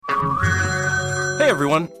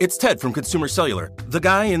everyone, it's Ted from Consumer Cellular, the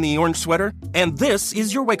guy in the orange sweater, and this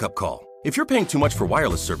is your wake-up call. If you're paying too much for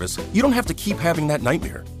wireless service, you don't have to keep having that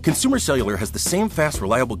nightmare. Consumer Cellular has the same fast,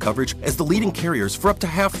 reliable coverage as the leading carriers for up to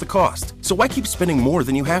half the cost. So why keep spending more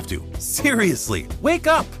than you have to? Seriously, wake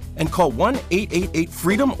up and call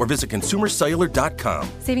 1-888-FREEDOM or visit consumercellular.com.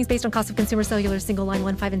 Savings based on cost of Consumer Cellular's single line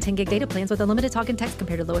 1, 5, and 10 gig data plans with unlimited talk and text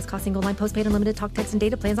compared to lowest cost single line postpaid unlimited talk, text, and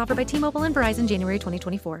data plans offered by T-Mobile and Verizon January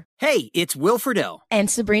 2024. Hey, it's Will Friedle. And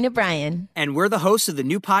Sabrina Bryan. And we're the hosts of the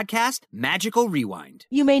new podcast, Magical Rewind.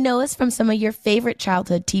 You may know us from some of your favorite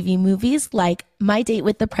childhood TV movies like My Date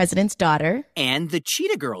with the President's Daughter and the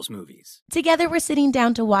Cheetah Girls movies. Together, we're sitting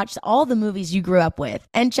down to watch all the movies you grew up with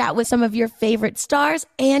and chat with some of your favorite stars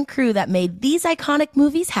and crew that made these iconic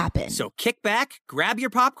movies happen. So kick back, grab your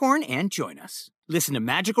popcorn, and join us. Listen to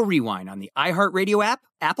Magical Rewind on the iHeartRadio app,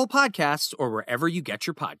 Apple Podcasts, or wherever you get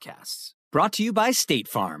your podcasts. Brought to you by State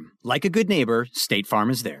Farm. Like a good neighbor, State Farm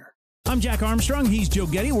is there. I'm Jack Armstrong. He's Joe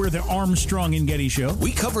Getty. We're the Armstrong and Getty Show.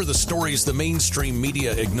 We cover the stories the mainstream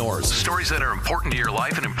media ignores. Stories that are important to your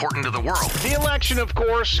life and important to the world. The election, of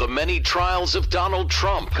course. The many trials of Donald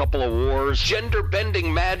Trump. Couple of wars.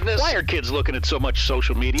 Gender-bending madness. Why are kids looking at so much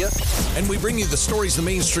social media? And we bring you the stories the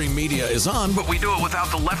mainstream media is on, but we do it without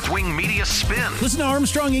the left-wing media spin. Listen to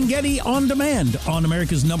Armstrong and Getty on demand on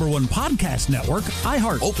America's #1 podcast network,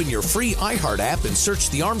 iHeart. Open your free iHeart app and search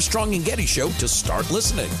the Armstrong and Getty Show to start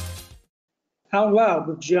listening. Out Loud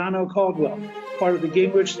with Gianno Caldwell, part of the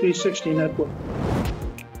Gingrich 360 Network.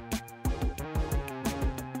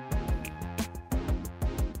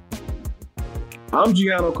 I'm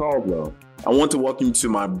Gianno Caldwell. I want to welcome you to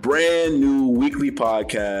my brand new weekly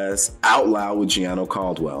podcast, Out Loud with Gianno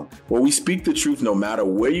Caldwell, where we speak the truth no matter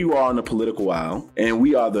where you are on the political aisle, and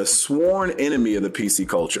we are the sworn enemy of the PC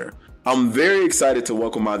culture. I'm very excited to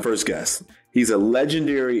welcome my first guest. He's a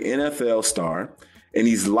legendary NFL star, and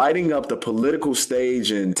he's lighting up the political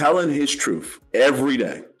stage and telling his truth every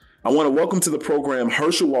day. I want to welcome to the program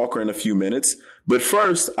Herschel Walker in a few minutes. But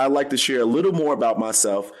first, I'd like to share a little more about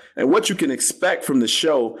myself and what you can expect from the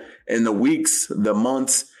show in the weeks, the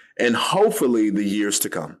months, and hopefully the years to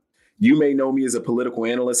come. You may know me as a political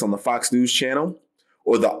analyst on the Fox News channel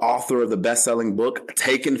or the author of the best-selling book,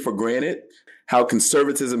 Taken for Granted, How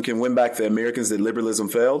Conservatism Can Win Back the Americans That Liberalism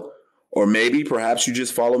Failed. Or maybe perhaps you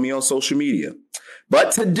just follow me on social media.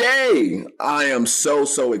 But today, I am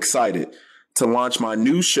so excited to launch my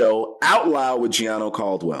new show, Out Loud with Gianno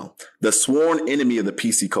Caldwell, the sworn enemy of the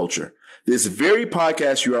PC culture. This very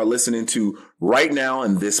podcast you are listening to right now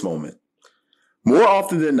in this moment. More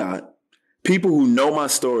often than not, people who know my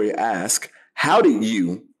story ask, how did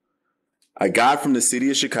you, a guy from the city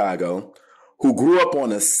of Chicago, who grew up on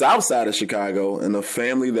the south side of Chicago in a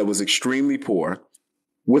family that was extremely poor,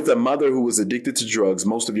 with a mother who was addicted to drugs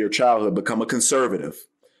most of your childhood, become a conservative?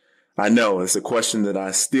 I know it's a question that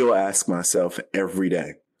I still ask myself every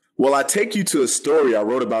day. Well, I take you to a story I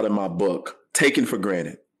wrote about in my book, Taken for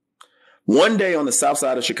Granted. One day on the south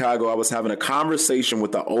side of Chicago, I was having a conversation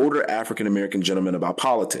with an older African-American gentleman about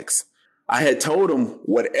politics. I had told him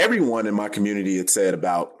what everyone in my community had said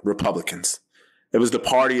about Republicans. It was the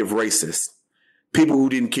party of racists, people who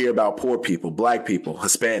didn't care about poor people, black people,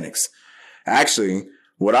 Hispanics. Actually,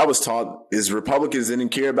 what I was taught is Republicans didn't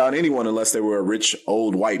care about anyone unless they were a rich,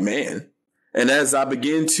 old white man. And as I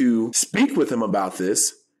began to speak with him about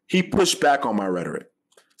this, he pushed back on my rhetoric,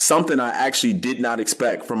 something I actually did not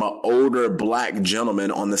expect from an older black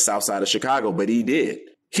gentleman on the south side of Chicago, but he did.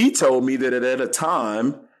 He told me that at a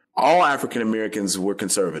time, all African Americans were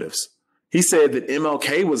conservatives. He said that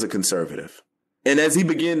MLK was a conservative. And as he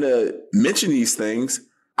began to mention these things,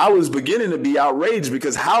 I was beginning to be outraged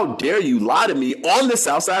because how dare you lie to me on the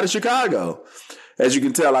south side of Chicago? As you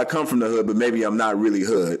can tell, I come from the hood, but maybe I'm not really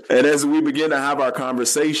hood. And as we begin to have our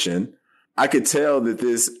conversation, I could tell that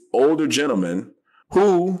this older gentleman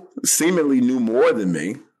who seemingly knew more than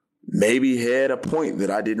me, maybe had a point that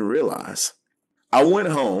I didn't realize. I went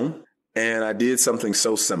home and I did something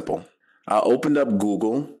so simple. I opened up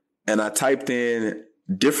Google and I typed in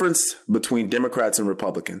difference between Democrats and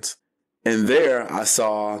Republicans. And there I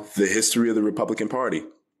saw the history of the Republican Party.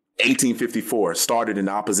 1854 started in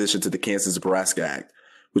opposition to the Kansas-Nebraska Act,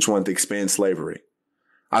 which wanted to expand slavery.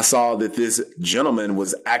 I saw that this gentleman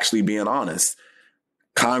was actually being honest.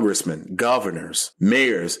 Congressmen, governors,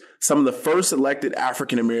 mayors, some of the first elected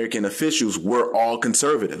African-American officials were all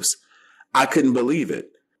conservatives. I couldn't believe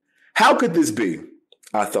it. How could this be?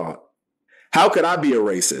 I thought. How could I be a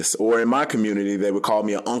racist? Or in my community, they would call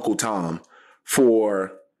me an Uncle Tom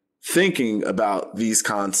for thinking about these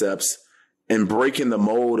concepts and breaking the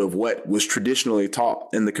mold of what was traditionally taught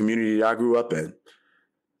in the community that I grew up in.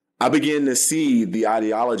 I began to see the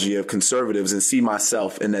ideology of conservatives and see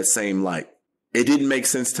myself in that same light. It didn't make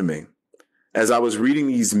sense to me. As I was reading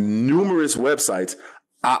these numerous websites,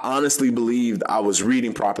 I honestly believed I was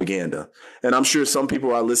reading propaganda. And I'm sure some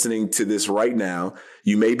people are listening to this right now.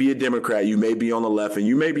 You may be a Democrat, you may be on the left, and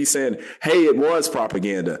you may be saying, hey, it was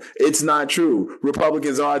propaganda. It's not true.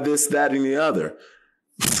 Republicans are this, that, and the other.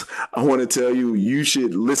 I want to tell you, you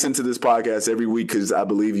should listen to this podcast every week because I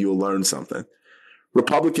believe you'll learn something.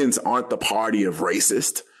 Republicans aren't the party of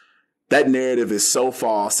racist. That narrative is so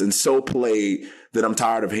false and so played that I'm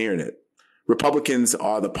tired of hearing it. Republicans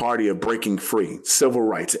are the party of breaking free, civil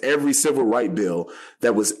rights. Every civil rights bill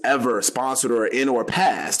that was ever sponsored or in or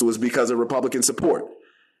passed was because of Republican support.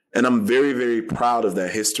 And I'm very, very proud of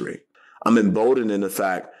that history. I'm emboldened in the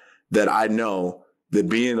fact that I know that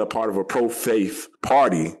being a part of a pro-faith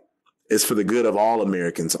party is for the good of all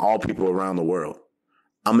Americans, all people around the world.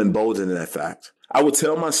 I'm emboldened in that fact. I will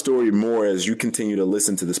tell my story more as you continue to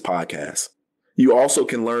listen to this podcast. You also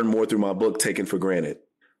can learn more through my book, Taken for Granted.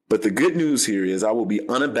 But the good news here is I will be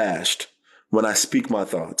unabashed when I speak my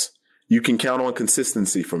thoughts. You can count on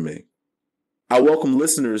consistency from me. I welcome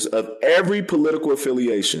listeners of every political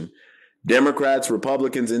affiliation, Democrats,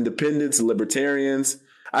 Republicans, Independents, Libertarians.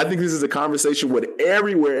 I think this is a conversation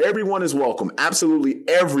where everyone is welcome. Absolutely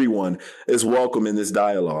everyone is welcome in this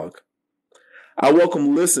dialogue. I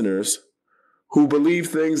welcome listeners who believe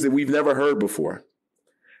things that we've never heard before.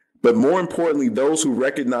 But more importantly, those who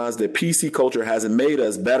recognize that PC culture hasn't made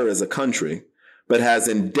us better as a country, but has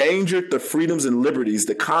endangered the freedoms and liberties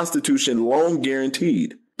the Constitution long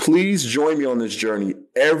guaranteed. Please join me on this journey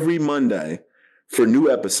every Monday for new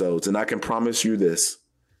episodes, and I can promise you this,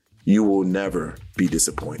 you will never be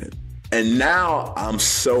disappointed. And now I'm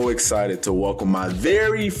so excited to welcome my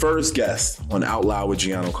very first guest on Out Loud with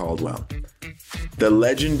Gianno Caldwell, the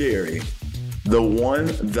legendary, the one,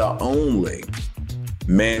 the only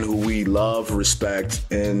man who we love, respect,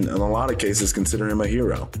 and in a lot of cases consider him a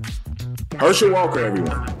hero. Herschel Walker,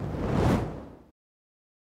 everyone.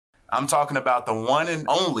 I'm talking about the one and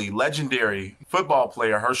only legendary football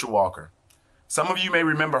player, Herschel Walker. Some of you may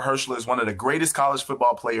remember Herschel as one of the greatest college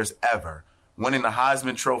football players ever, winning the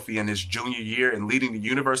Heisman Trophy in his junior year and leading the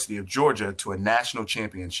University of Georgia to a national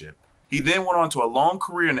championship. He then went on to a long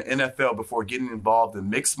career in the NFL before getting involved in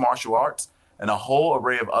mixed martial arts and a whole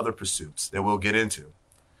array of other pursuits that we'll get into.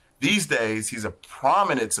 These days, he's a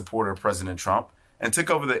prominent supporter of President Trump and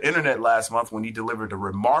took over the internet last month when he delivered a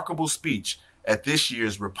remarkable speech at this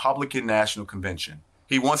year's Republican National Convention.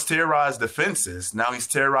 He once terrorized the fences. Now he's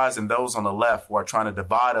terrorizing those on the left who are trying to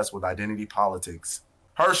divide us with identity politics.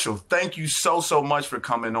 Herschel, thank you so much for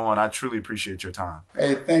coming on. I truly appreciate your time.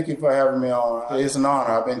 Hey, thank you for having me on. It's an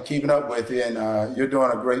honor. I've been keeping up with you, and you're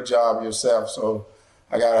doing a great job yourself. So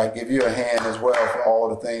I got to give you a hand as well for all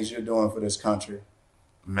the things you're doing for this country.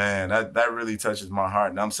 Man, that really touches my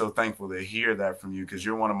heart. And I'm so thankful to hear that from you because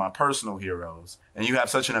you're one of my personal heroes. And you have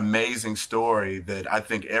such an amazing story that I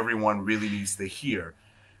think everyone really needs to hear.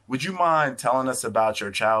 Would you mind telling us about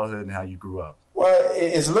your childhood and how you grew up? Well,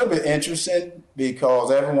 it's a little bit interesting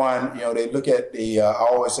because everyone, they look at I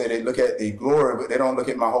always say they look at the glory, but they don't look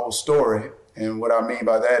at my whole story. And what I mean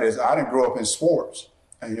by that is I didn't grow up in sports.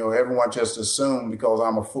 And, everyone just assumed because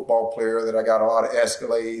I'm a football player that I got a lot of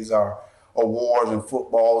escalades or awards and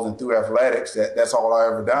footballs and through athletics, that's all I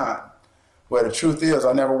ever done. Well, the truth is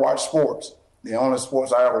I never watched sports. The only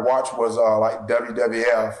sports I ever watched was like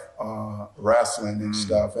WWF, wrestling and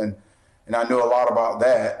stuff. And I knew a lot about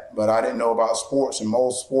that, but I didn't know about sports. And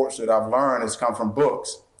most sports that I've learned has come from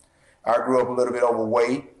books. I grew up a little bit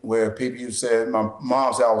overweight where people used to say, my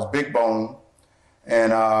mom said I was big bone.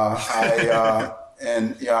 And I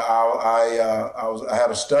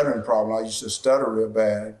had a stuttering problem. I used to stutter real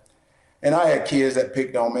bad. And I had kids that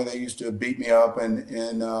picked on me. They used to beat me up. And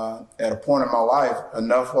at a point in my life,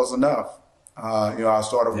 enough was enough. I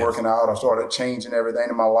started working out. I started changing everything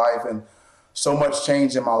in my life. And so much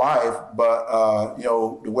changed in my life. But,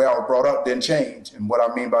 the way I was brought up didn't change. And what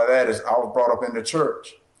I mean by that is I was brought up in the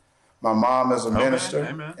church. My mom is a minister.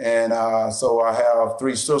 Amen. And so I have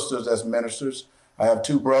 3 sisters that's ministers. I have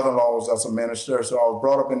 2 brother-in-laws that's a minister. So I was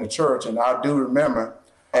brought up in the church. And I do remember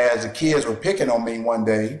as the kids were picking on me one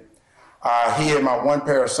day, I hid my one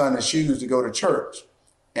pair of Sunday shoes to go to church.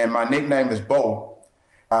 And my nickname is Bo.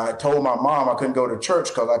 I told my mom I couldn't go to church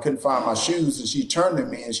because I couldn't find my shoes. And she turned to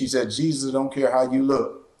me and she said, Jesus don't care how you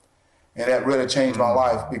look. And that really changed my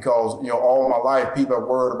life because, all my life people are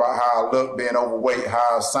worried about how I look, being overweight,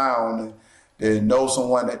 how I sound. And to know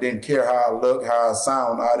someone that didn't care how I look, how I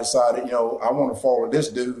sound, I decided, I want to follow this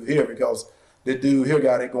dude here because this dude here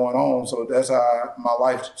got it going on. So that's how my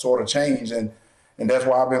life sort of changed. And And that's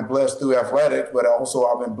why I've been blessed through athletics, but also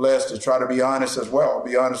I've been blessed to try to be honest as well,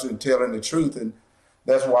 be honest in telling the truth. And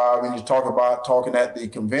that's why when you talk about talking at the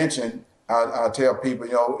convention, I tell people,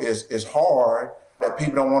 it's hard that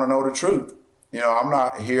people don't want to know the truth. I'm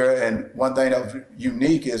not here. And one thing that was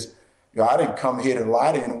unique is, I didn't come here to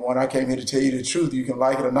lie to anyone. I came here to tell you the truth. You can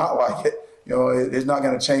like it or not like it. It's not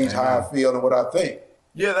going to change how I feel and what I think.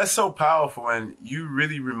 Yeah, that's so powerful. And you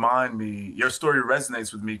really remind me, your story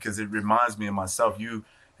resonates with me because it reminds me of myself. You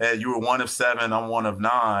were one of 7, I'm one of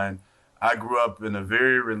 9. I grew up in a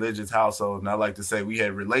very religious household. And I like to say we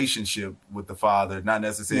had relationship with the Father, not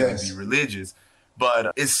necessarily be religious.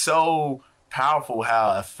 But it's so powerful how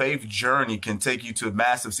a faith journey can take you to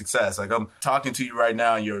massive success. Like I'm talking to you right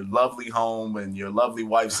now in your lovely home and your lovely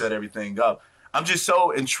wife set everything up. I'm just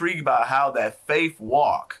so intrigued by how that faith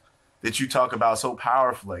walk that you talk about so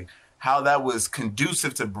powerfully, how that was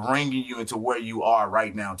conducive to bringing you into where you are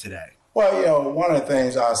right now today. Well, one of the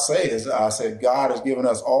things I say is God has given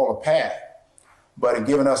us all a path, but in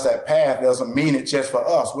giving us that path doesn't mean it just for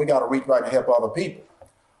us. We got to reach back and help other people.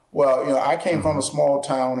 Well, I came from a small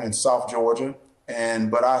town in South Georgia,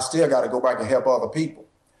 but I still got to go back and help other people.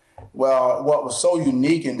 Well, what was so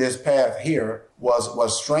unique in this path here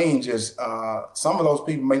was strange is some of those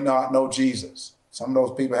people may not know Jesus. Some of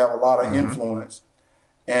those people have a lot of influence.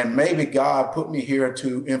 And maybe God put me here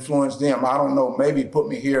to influence them. I don't know. Maybe put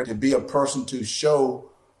me here to be a person to show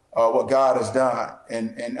what God has done.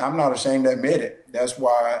 And I'm not ashamed to admit it. That's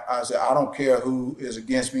why I said, I don't care who is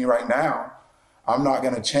against me right now. I'm not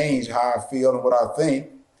going to change how I feel and what I think.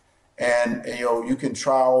 And you can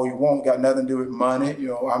try all you want, got nothing to do with money.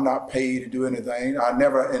 I'm not paid to do anything.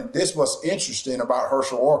 And this was interesting about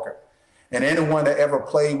Herschel Walker. And anyone that ever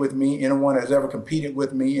played with me, anyone that's ever competed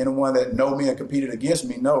with me, anyone that know me and competed against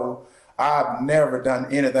me, know I've never done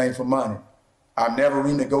anything for money. I've never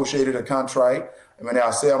renegotiated a contract. When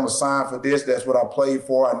I say I'm going to sign for this, that's what I played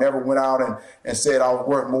for. I never went out and said I was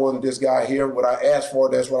worth more than this guy here. What I asked for,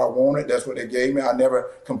 that's what I wanted. That's what they gave me. I never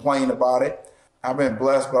complained about it. I've been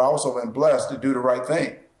blessed, but I also been blessed to do the right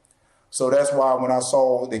thing. So that's why when I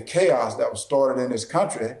saw the chaos that was started in this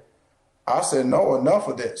country, I said, no, enough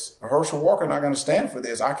of this. Herschel Walker not going to stand for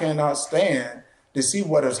this. I cannot stand to see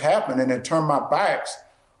what has happened and then turn my backs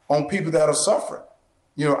on people that are suffering.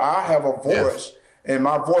 I have a voice, and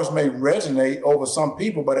my voice may resonate over some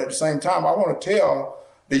people, but at the same time, I want to tell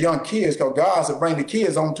the young kids, because God said, bring the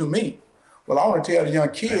kids on to me. Well, I want to tell the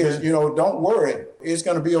young kids, don't worry. It's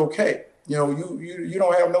going to be okay. You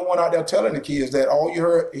don't have no one out there telling the kids that. All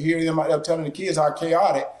you hear them out there telling the kids how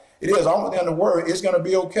chaotic it is. I want them to worry. It's going to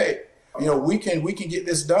be okay. We can get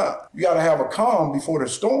this done. You got to have a calm before the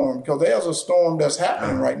storm, because there's a storm that's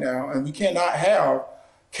happening right now, and we cannot have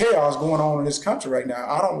chaos going on in this country right now.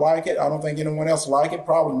 I don't like it. I don't think anyone else like it.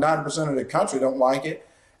 Probably 90% of the country don't like it,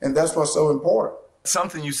 and that's what's so important.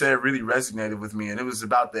 Something you said really resonated with me, and it was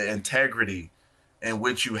about the integrity in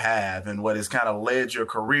which you have and what has kind of led your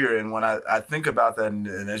career. And when I think about that,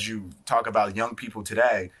 and as you talk about young people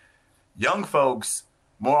today, young folks,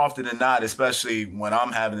 more often than not, especially when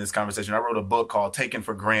I'm having this conversation, I wrote a book called Taken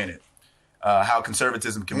for Granted, How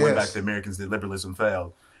Conservatism Can Win Back the Americans That Liberalism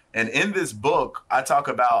Failed. And in this book, I talk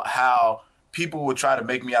about how people will try to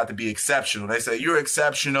make me out to be exceptional. They say, you're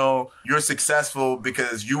exceptional, you're successful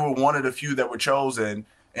because you were one of the few that were chosen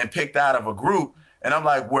and picked out of a group. And I'm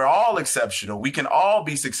like, we're all exceptional. We can all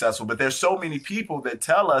be successful. But there's so many people that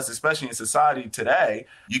tell us, especially in society today,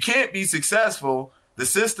 you can't be successful. The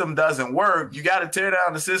system doesn't work. You got to tear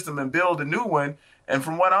down the system and build a new one. And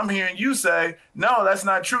from what I'm hearing you say, no, that's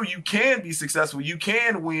not true. You can be successful. You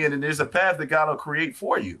can win. And there's a path that God will create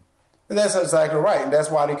for you. And that's exactly right. And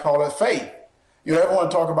that's why they call it faith. Everyone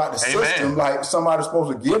talk about the system like somebody's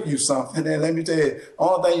supposed to give you something. And let me tell you, the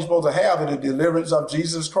only thing you're supposed to have is the deliverance of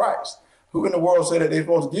Jesus Christ. Who in the world said that they're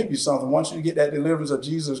supposed to give you something? Once you get that deliverance of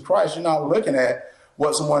Jesus Christ, you're not looking at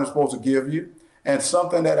what someone is supposed to give you. And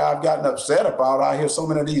something that I've gotten upset about, I hear so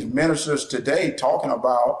many of these ministers today talking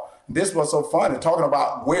about, this was so funny, talking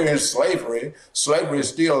about we're in slavery. Slavery is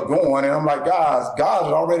still going. And I'm like, guys, God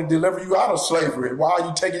has already delivered you out of slavery. Why are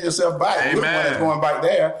you taking yourself back? You're the one that's going back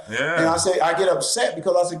there. Yeah. And I get upset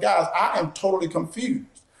because I said, guys, I am totally confused.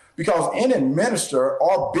 Because any minister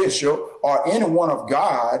or bishop or anyone of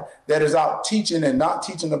God that is out teaching and not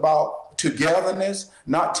teaching about togetherness,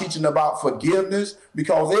 not teaching about forgiveness,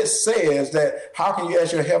 because it says that how can you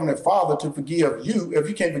ask your heavenly Father to forgive you if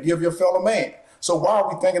you can't forgive your fellow man? So why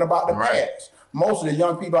are we thinking about the past? Most of the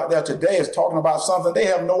young people out there today is talking about something they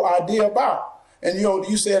have no idea about. And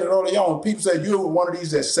you said it early on, people say you're one of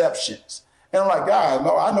these exceptions. And I'm like, guys,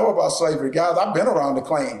 no, I know about slavery, guys. I've been around the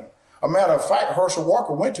claim. A matter of fact, Herschel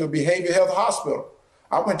Walker went to a behavioral health hospital.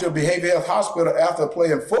 I went to a behavioral health hospital after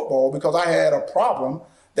playing football because I had a problem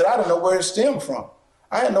that I didn't know where it stemmed from.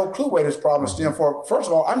 I had no clue where this problem stemmed from. First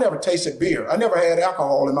of all, I never tasted beer. I never had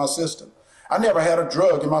alcohol in my system. I never had a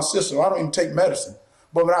drug in my system. I don't even take medicine.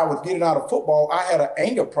 But when I was getting out of football, I had an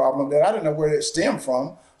anger problem that I didn't know where it stemmed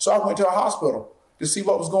from. So I went to a hospital to see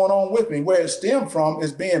what was going on with me. Where it stemmed from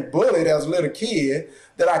is being bullied as a little kid,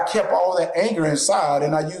 that I kept all that anger inside,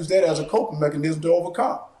 and I used that as a coping mechanism to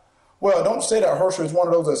overcome. Well, don't say that Herschel is one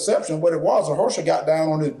of those exceptions. What it was, Herschel got down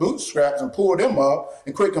on his bootstraps and pulled them up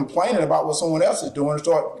and quit complaining about what someone else is doing and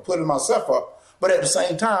start putting myself up. But at the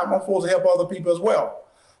same time, I'm supposed to help other people as well.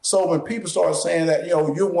 So when people start saying that,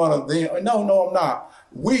 you're one of them, no, I'm not.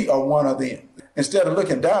 We are one of them. Instead of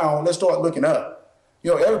looking down, let's start looking up.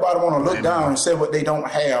 Everybody want to look down and say what they don't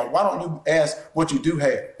have. Why don't you ask what you do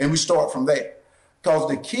have? And we start from there. Because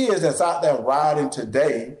the kids that's out there riding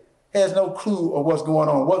today has no clue of what's going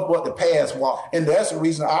on, what the past was. And that's the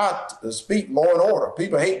reason I speak law and order.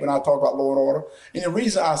 People hate when I talk about law and order. And the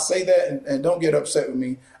reason I say that, and don't get upset with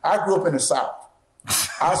me, I grew up in the South.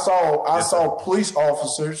 I saw police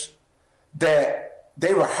officers that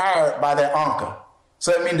they were hired by their uncle.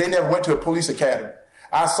 So that means they never went to a police academy.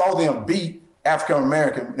 I saw them beat African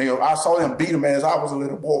American. I saw them beat them as I was a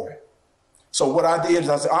little boy. So what I did is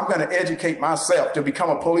I said, I'm going to educate myself to become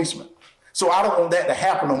a policeman. So I don't want that to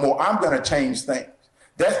happen no more. I'm going to change things.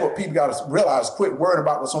 That's what people got to realize. Quit worrying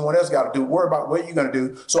about what someone else got to do. Worry about what you're going to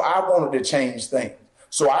do. So I wanted to change things.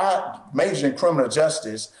 So I majored in criminal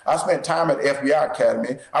justice. I spent time at the FBI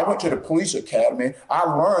Academy. I went to the police academy. I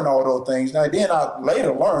learned all those things. Now, then I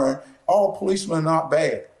later learned all policemen are not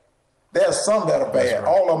bad. There's some that are bad. Right.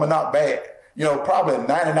 All of them are not bad. Probably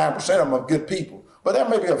 99% of them are good people. But there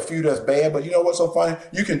may be a few that's bad, but you know what's so funny?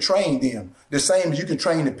 You can train them the same as you can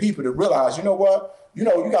train the people to realize, you know what? You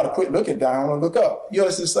got to quit looking down and look up.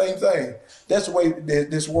 It's the same thing. That's the way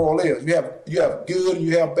this world is. You have good and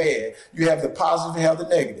you have bad. You have the positive and you have the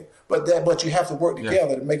negative. But you have to work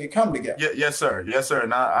together to make it come together. Yes, sir. Yes, sir.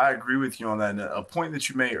 And I agree with you on that. And a point that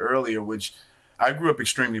you made earlier, which I grew up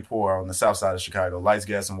extremely poor on the south side of Chicago, lights,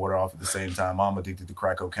 gas, and water off at the same time. Mom addicted to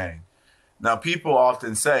crack cocaine. Now, people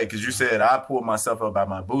often say, because you said I pulled myself up by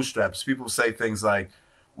my bootstraps, people say things like,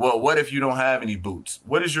 well, what if you don't have any boots?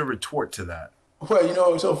 What is your retort to that? Well,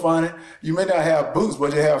 what's so funny? You may not have boots,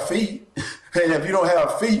 but you have feet. And if you don't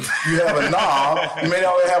have feet, you have a knob. You may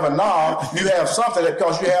not have a knob. You have something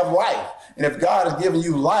because you have life. And if God has given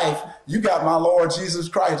you life, you got my Lord Jesus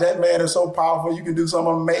Christ. That man is so powerful. You can do some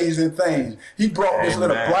amazing things. He brought this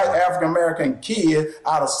little black African-American kid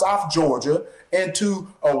out of South Georgia into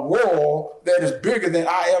a world that is bigger than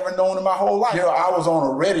I ever known in my whole life. I was on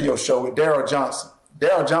a radio show with Daryl Johnson.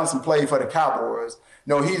 Daryl Johnson played for the Cowboys.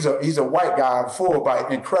 He's a white guy, fullback,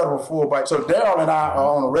 incredible fullback. So Daryl and I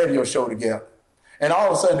are on a radio show together. And all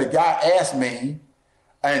of a sudden the guy asked me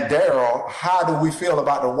and Daryl, how do we feel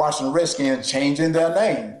about the Washington Redskins changing their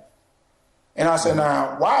name? And I said,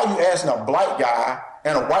 now, why are you asking a black guy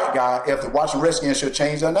and a white guy if the Washington Redskins should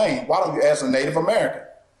change their name? Why don't you ask a Native American?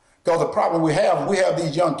 Because the problem we have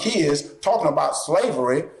these young kids talking about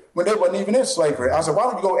slavery when they weren't even in slavery. I said, why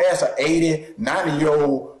don't you go ask an 80,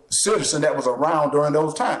 90-year-old citizen that was around during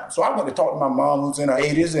those times? So I went to talk to my mom who's in her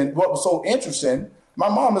 80s, and what was so interesting, my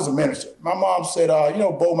mom is a minister. My mom said,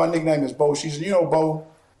 Bo, my nickname is Bo. She said, Bo,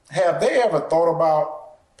 have they ever thought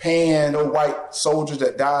about paying those white soldiers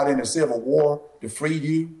that died in the Civil War to free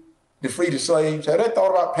you, to free the slaves? Have they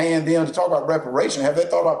thought about paying them to talk about reparation? Have they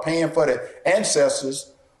thought about paying for the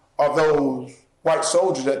ancestors of those white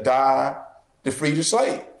soldiers that died to free the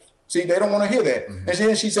slaves? See, they don't want to hear that. Mm-hmm. And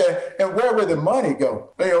then she said, and where will the money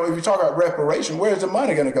go? If you talk about reparation, where's the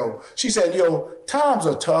money going to go? She said, times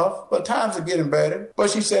are tough, but times are getting better. But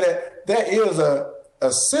she said that there is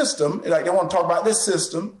a system, like they want to talk about this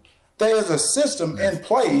system. There is a system in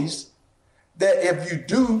place that if you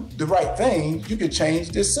do the right thing, you can change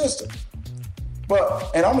this system.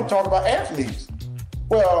 And I'm going to talk about athletes.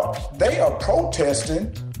 Well, they are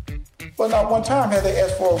protesting, but not one time have they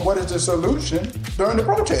asked for what is the solution during the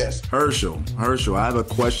protest. Herschel, I have a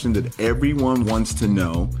question that everyone wants to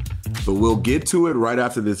know, but we'll get to it right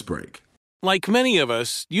after this break. Like many of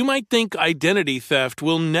us, you might think identity theft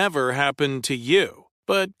will never happen to you.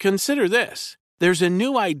 But consider this. There's a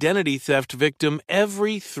new identity theft victim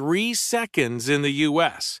every 3 seconds in the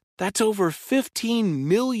U.S. That's over 15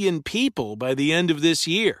 million people by the end of this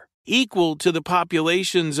year, equal to the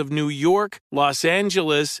populations of New York, Los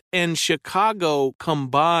Angeles, and Chicago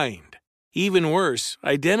combined. Even worse,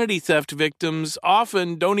 identity theft victims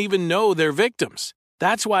often don't even know they're victims.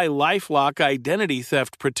 That's why LifeLock Identity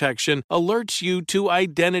Theft Protection alerts you to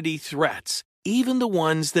identity threats, even the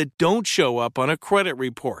ones that don't show up on a credit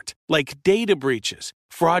report, like data breaches,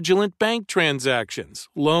 fraudulent bank transactions,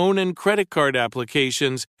 loan and credit card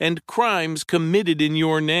applications, and crimes committed in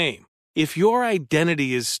your name. If your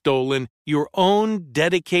identity is stolen, your own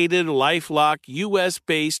dedicated LifeLock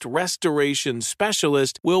U.S.-based restoration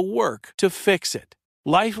specialist will work to fix it.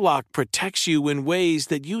 LifeLock protects you in ways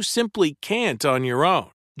that you simply can't on your own.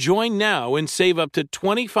 Join now and save up to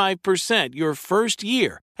 25% your first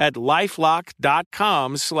year at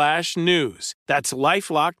LifeLock.com/news. That's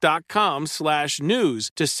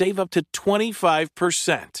LifeLock.com/news to save up to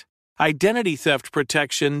 25%. Identity theft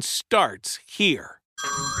protection starts here.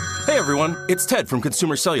 Hey everyone, it's Ted from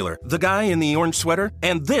Consumer Cellular, the guy in the orange sweater,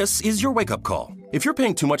 and this is your wake-up call. If you're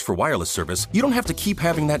paying too much for wireless service, you don't have to keep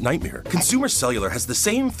having that nightmare. Consumer Cellular has the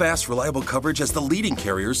same fast, reliable coverage as the leading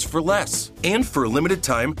carriers for less. And for a limited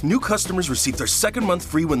time, new customers receive their second month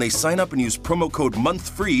free when they sign up and use promo code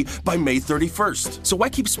MONTHFREE by May 31st. So why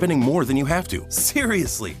keep spending more than you have to?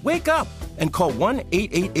 Seriously, wake up and call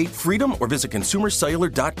 1-888-FREEDOM or visit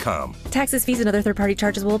consumercellular.com. Taxes, fees, and other third-party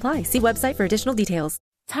charges will apply. See website for additional details.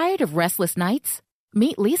 Tired of restless nights?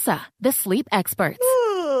 Meet Leesa, the sleep experts.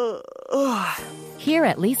 Here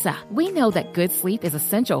at Leesa, we know that good sleep is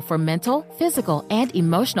essential for mental, physical, and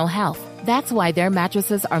emotional health. That's why their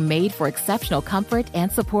mattresses are made for exceptional comfort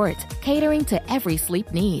and support, catering to every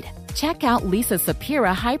sleep need. Check out Leesa's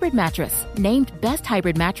Sapira Hybrid Mattress, named Best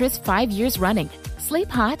Hybrid Mattress 5 years running. Sleep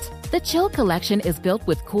hot? The Chill Collection is built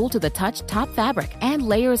with cool-to-the-touch top fabric and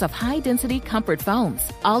layers of high-density comfort foams,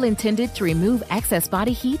 all intended to remove excess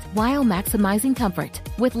body heat while maximizing comfort.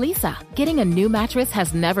 With Leesa, getting a new mattress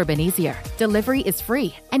has never been easier. Delivery is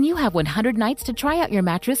free, and you have 100 nights to try out your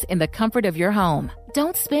mattress in the comfort of your home.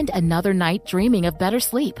 Don't spend another night dreaming of better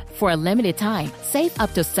sleep. For a limited time, save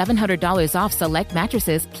up to $700 off select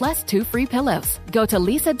mattresses plus 2 free pillows. Go to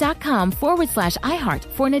leesa.com/iHeart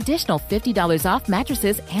for an additional $50 off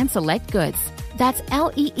mattresses and select goods. That's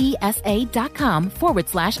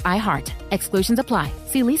LEESA.com/iHeart. Exclusions apply.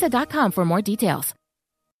 See leesa.com for more details.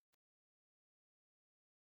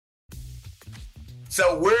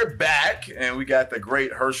 So we're back, and we got the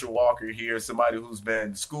great Herschel Walker here, somebody who's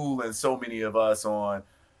been schooling so many of us on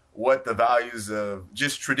what the values of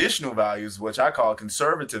just traditional values, which I call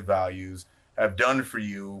conservative values, have done for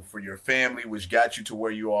you, for your family, which got you to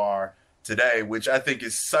where you are today, which I think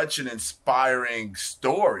is such an inspiring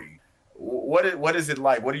story. What is it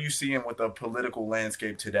like? What are you seeing with the political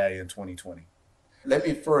landscape today in 2020? Let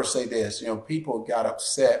me first say this. People got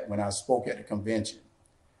upset when I spoke at the convention.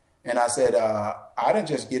 And I said, I didn't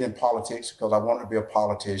just get in politics because I wanted to be a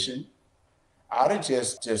politician. I didn't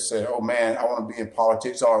just say, oh man, I want to be in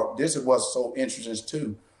politics. Or this is what's so interesting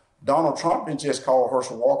too. Donald Trump didn't just call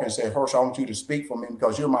Herschel Walker and say, Herschel, I want you to speak for me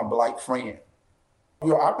because you're my black friend.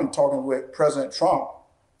 I've been talking with President Trump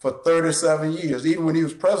for 37 years. Even when he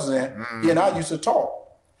was president, he and I used to talk.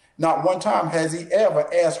 Not one time has he ever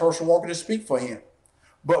asked Herschel Walker to speak for him.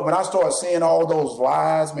 But when I started seeing all those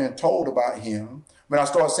lies being told about him, when I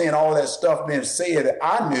started seeing all that stuff being said that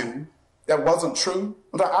I knew that wasn't true,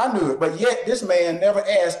 I knew it, but yet this man never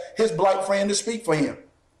asked his black friend to speak for him.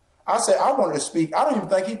 I said, I wanted to speak. I don't even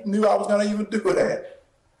think he knew I was going to even do that.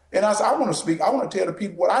 And I said, I want to speak. I want to tell the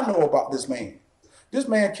people what I know about this man. This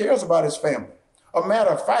man cares about his family. A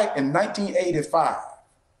matter of fact, in 1985,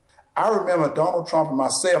 I remember Donald Trump and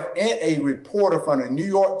myself and a reporter from the New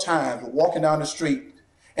York Times were walking down the street.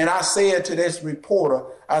 And I said to this reporter,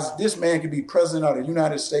 this man could be president of the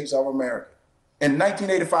United States of America in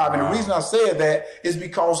 1985. And the reason I said that is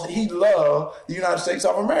because he loved the United States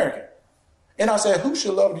of America. And I said, who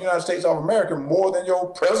should love the United States of America more than your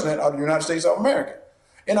president of the United States of America?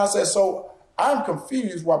 And I said, so I'm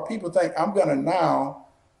confused why people think I'm going to now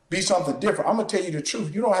be something different. I'm going to tell you the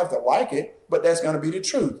truth. You don't have to like it, but that's going to be the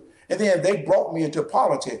truth. And then they brought me into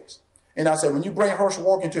politics. And I said, when you bring Herschel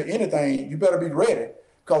Walker into anything, you better be ready.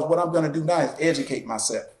 Because what I'm going to do now is educate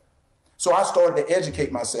myself. So I started to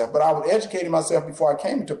educate myself. But I was educating myself before I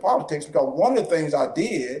came into politics because one of the things I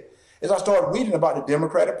did is I started reading about the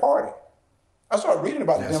Democratic Party. I started reading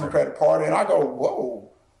about the Democratic Party, and I go,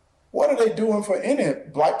 whoa, what are they doing for any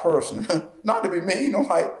black person? Not to be mean,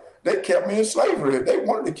 they kept me in slavery. They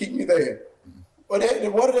wanted to keep me there. But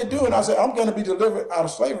what are they doing? I said, I'm going to be delivered out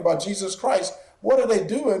of slavery by Jesus Christ. What are they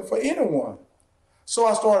doing for anyone? So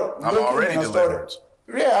I started looking. I'm already delivered.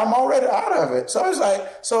 Yeah, I'm already out of it. So it's like,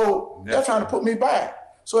 they're trying to put me back.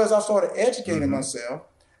 So as I started educating myself,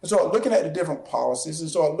 and started looking at the different policies and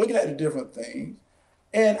started looking at the different things,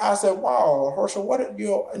 and I said, wow, Herschel,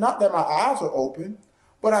 not that my eyes are open,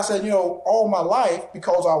 But I said, all my life,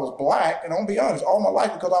 because I was black, and I'm going to be honest, all my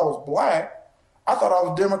life because I was black, I thought I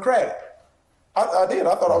was Democratic. I did.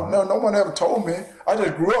 I thought no one ever told me. I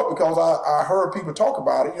just grew up because I heard people talk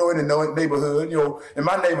about it, in the neighborhood. In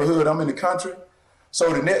my neighborhood, I'm in the country.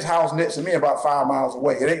 So the next house next to me about 5 miles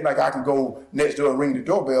away. It ain't like I can go next door and ring the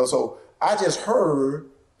doorbell. So I just heard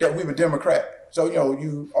that we were Democratic. So,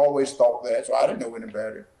 you always thought that. So I didn't know any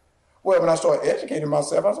better. Well, when I started educating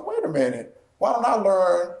myself, I said, wait a minute. Why don't I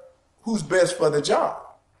learn who's best for the job?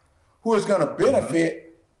 Who is going to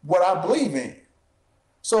benefit what I believe in?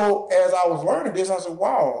 So as I was learning this, I said,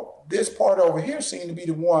 wow, this part over here seemed to be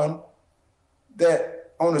the one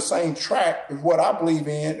that on the same track as what I believe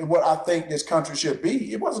in and what I think this country should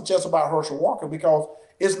be. It wasn't just about Herschel Walker, because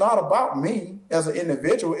it's not about me as an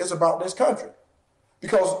individual. It's about this country.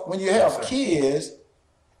 Because when you have kids,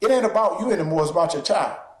 it ain't about you anymore. It's about your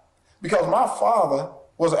child. Because my father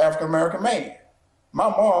was an African-American man. My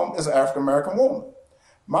mom is an African-American woman.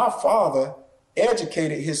 My father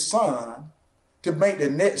educated his son to make the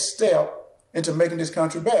next step into making this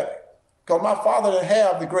country better. Because my father didn't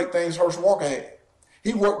have the great things Herschel Walker had.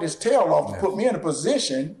 He worked his tail off to put me in a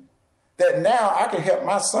position that now I can help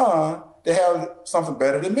my son to have something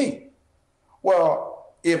better than me.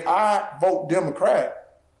 Well, if I vote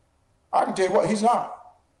Democrat, I can tell you what, he's not.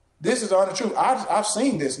 This is the honest truth. I've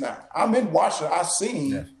seen this now. I'm in Washington. I've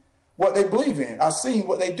seen what they believe in. I've seen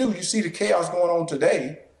what they do. You see the chaos going on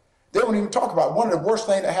today. They don't even talk about it. One of the worst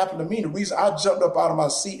things that happened to me, the reason I jumped up out of my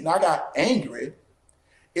seat and I got angry,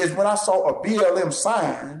 is when I saw a BLM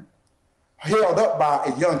sign held up by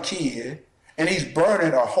a young kid, and he's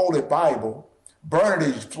burning a holy Bible,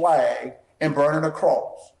 burning his flag, and burning a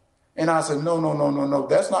cross. And I said, no.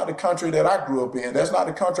 That's not the country that I grew up in. That's not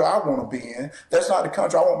the country I want to be in. That's not the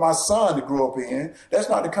country I want my son to grow up in. That's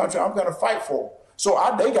not the country I'm going to fight for. So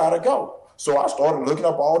they got to go. So I started looking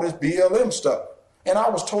up all this BLM stuff. And I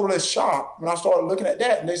was totally shocked when I started looking at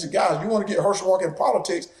that. And they said, guys, you want to get Herschel Walker in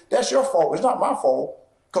politics? That's your fault. It's not my fault,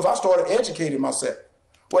 because I started educating myself.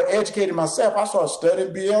 Well, educating myself, I started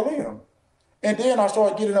studying BLM. And then I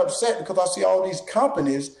started getting upset because I see all these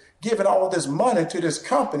companies giving all this money to this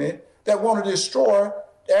company that want to destroy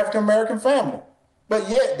the African-American family. But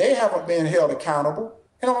yet they haven't been held accountable.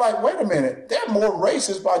 And I'm like, wait a minute, they're more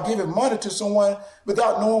racist by giving money to someone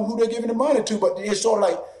without knowing who they're giving the money to. But it's sort of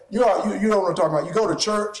like, you know what I'm talking about. You go to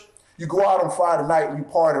church, you go out on Friday night and you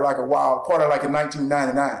party like a wild, party like in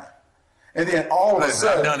 1999. And then all of a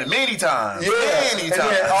sudden, I've done it many times. Yeah. Many times.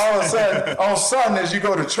 Then all of a sudden, on Sundays, you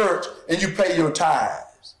go to church and you pay your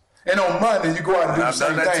tithes. And on Monday, you go out and do the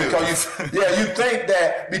same thing. You think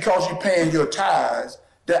that because you're paying your tithes,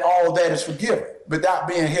 that all that is forgiven without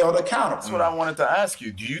being held accountable. That's what I wanted to ask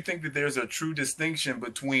you. Do you think that there's a true distinction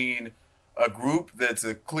between a group that's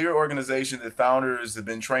a clear organization that founders have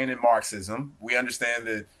been trained in Marxism? We understand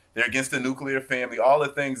that they're against the nuclear family, all the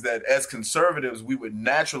things that as conservatives we would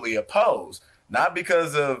naturally oppose, not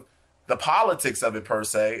because of the politics of it per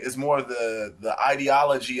se. It's more the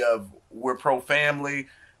ideology of we're pro-family,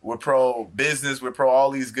 we're pro-business, we're pro all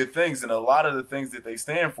these good things. And a lot of the things that they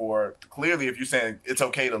stand for, clearly if you're saying it's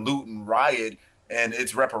okay to loot and riot and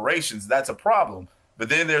it's reparations, that's a problem. But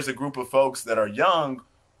then there's a group of folks that are young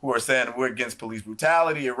who are saying we're against police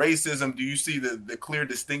brutality and racism. Do you see the clear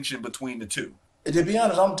distinction between the two? To be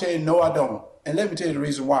honest, I'm going to tell you, no, I don't. And let me tell you the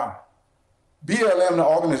reason why. BLM, the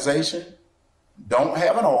organization, don't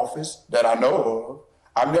have an office that I know of.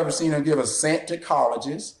 I've never seen them give a cent to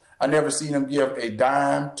colleges. I've never seen them give a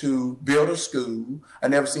dime to build a school. I've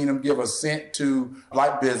never seen them give a cent to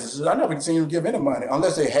black businesses. I've never seen them give any money,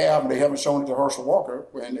 unless they have and they haven't shown it to Herschel Walker,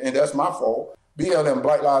 and that's my fault. BLM,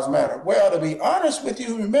 Black Lives Matter. Well, to be honest with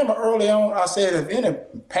you, remember early on I said if any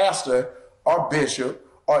pastor or bishop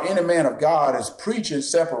or any man of God is preaching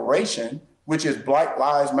separation, which is Black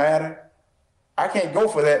Lives Matter, I can't go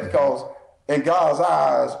for that, because in God's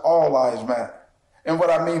eyes, all lives matter. And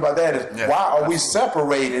what I mean by that is, why are we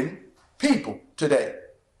separating people today?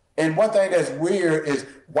 And one thing that's weird is,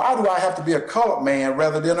 why do I have to be a colored man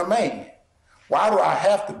rather than a man? Why do I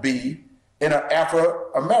have to be an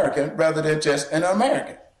Afro-American rather than just an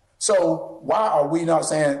American? So why are we not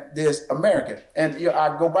saying this American? And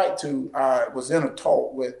I go back to, I was in a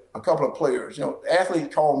talk with a couple of players.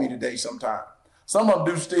 Athletes call me today sometime. Some of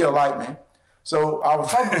them do still like me. So I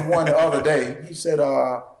was talking to one the other day. He said,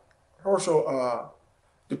 Herschel,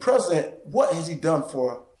 the president, what has he done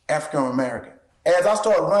for African American? As I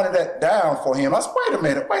started running that down for him, I said,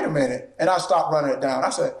 wait a minute. And I stopped running it down.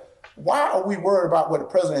 I said, why are we worried about what the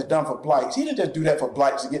president has done for blacks? He didn't just do that for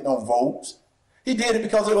blacks to get no votes. He did it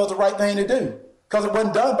because it was the right thing to do, because it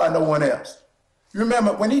wasn't done by no one else.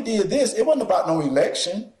 Remember, when he did this, it wasn't about no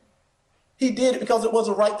election. He did it because it was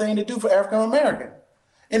the right thing to do for African American.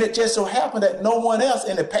 And it just so happened that no one else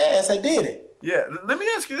in the past had did it. Yeah, let me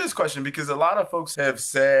ask you this question, because a lot of folks have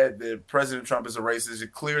said that President Trump is a racist.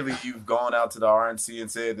 Clearly, you've gone out to the RNC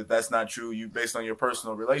and said that that's not true, you based on your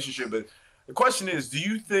personal relationship. But the question is, do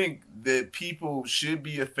you think that people should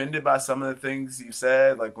be offended by some of the things he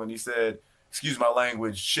said? Like when he said, excuse my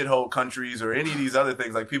language, shithole countries, or any of these other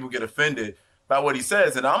things, like people get offended by what he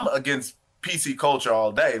says. And I'm against PC culture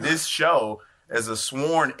all day. This show is a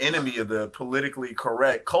sworn enemy of the politically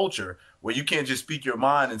correct culture where you can't just speak your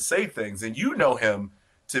mind and say things. And you know him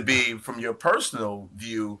to be, from your personal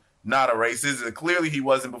view, not a racist. Clearly he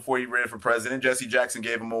wasn't before he ran for president. Jesse Jackson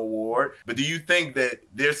gave him an award. But do you think that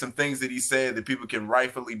there's some things that he said that people can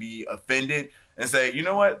rightfully be offended and say, you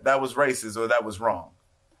know what, that was racist or that was wrong?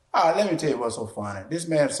 All right, let me tell you what's so funny. This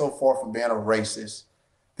man's so far from being a racist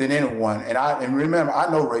than anyone. And remember,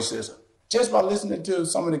 I know racism. Just by listening to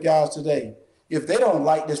some of the guys today, if they don't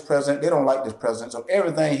like this president, they don't like this president. So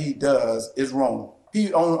everything he does is wrong.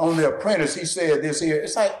 He on The Apprentice, he said this here.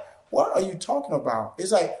 It's like, what are you talking about?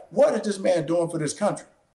 It's like, what is this man doing for this country?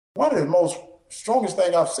 One of the most strongest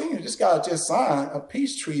thing I've seen is this guy just signed a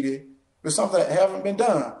peace treaty with something that haven't been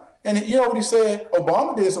done. And you know what he said?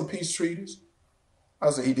 Obama did some peace treaties.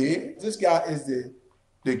 I said, he did. This guy is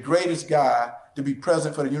the greatest guy to be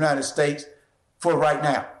president for the United States for right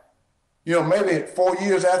now. You know, maybe 4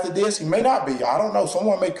 years after this, he may not be. I don't know.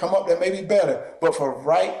 Someone may come up that may be better. But for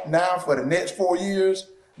right now, for the next 4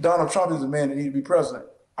 years, Donald Trump is the man that needs to be president.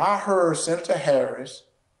 I heard Senator Harris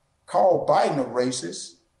call Biden a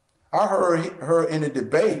racist. I heard her in the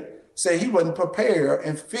debate say he wasn't prepared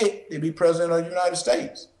and fit to be president of the United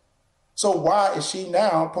States. So why is she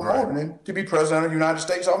now promoting him to be president of the United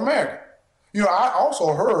States of America? You know, I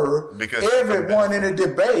also heard everyone in the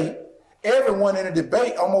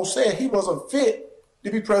debate almost said he wasn't fit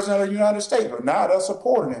to be president of the United States, but now they're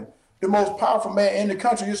supporting him. The most powerful man in the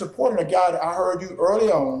country, you're supporting a guy that I heard you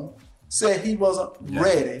early on said he wasn't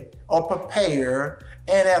ready or prepared,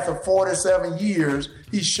 and after 47 years,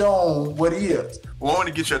 he's shown what he is. Well, I want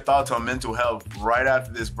to get your thoughts on mental health right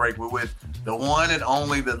after this break. We're with the one and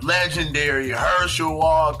only, the legendary Herschel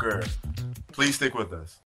Walker. Please stick with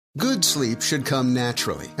us. Good sleep should come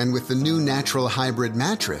naturally, and with the new Natural Hybrid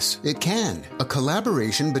mattress, it can. A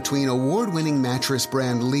collaboration between award-winning mattress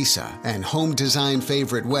brand Leesa and home design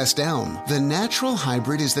favorite West Elm, the Natural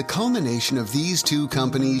Hybrid is the culmination of these two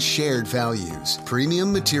companies' shared values: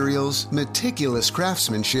 premium materials, meticulous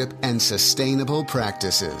craftsmanship, and sustainable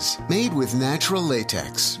practices. Made with natural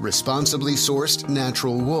latex, responsibly sourced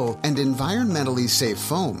natural wool, and environmentally safe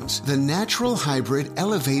foams, the Natural Hybrid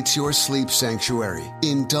elevates your sleep sanctuary,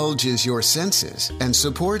 indulges your senses, and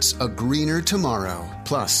supports a greener tomorrow.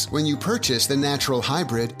 Plus, when you purchase the Natural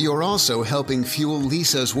Hybrid, you're also helping fuel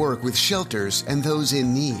Leesa's work with shelters and those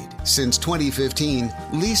in need. Since 2015,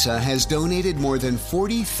 Leesa has donated more than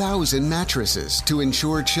 40,000 mattresses to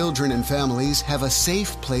ensure children and families have a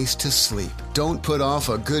safe place to sleep. Don't put off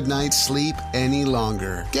a good night's sleep any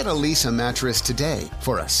longer. Get a Leesa mattress today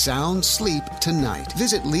for a sound sleep tonight.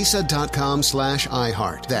 Visit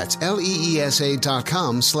leesa.com/iHeart. That's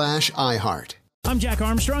LEESA.com/iHeart. I'm Jack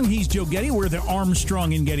Armstrong. He's Joe Getty. We're the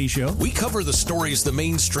Armstrong and Getty Show. We cover the stories the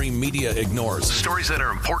mainstream media ignores. Stories that are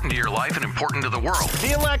important to your life and important to the world.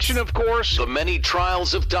 The election, of course. The many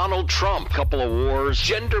trials of Donald Trump. Couple of wars.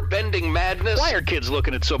 Gender-bending madness. Why are kids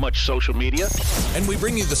looking at so much social media? And we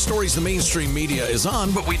bring you the stories the mainstream media is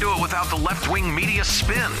on, but we do it without the left-wing media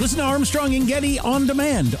spin. Listen to Armstrong and Getty on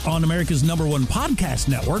demand on America's #1 podcast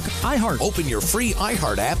network, iHeart. Open your free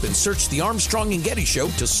iHeart app and search the Armstrong and Getty Show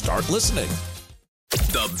to start listening.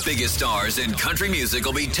 The biggest stars in country music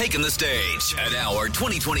will be taking the stage at our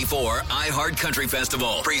 2024 iHeart Country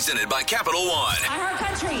Festival, presented by Capital One. iHeart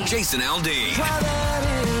Country. Jason Aldean,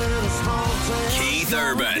 Keith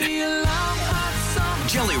Urban,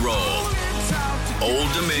 Jelly Roll,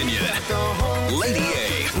 Old Dominion, Lady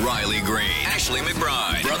A, Riley Green, Ashley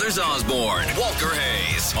McBride, Brothers Osborne, Walker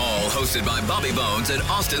Hayes, all hosted by Bobby Bones at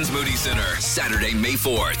Austin's Moody Center. Saturday, May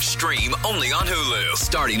 4th. Stream only on Hulu,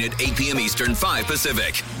 starting at 8 p.m. Eastern, 5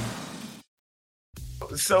 Pacific.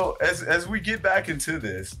 So as we get back into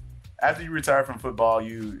this, after you retired from football,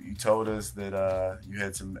 you told us that you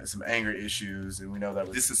had some anger issues, and we know that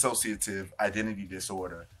was dissociative identity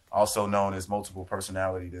disorder, also known as multiple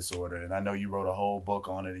personality disorder. And I know you wrote a whole book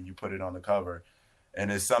on it and you put it on the cover. And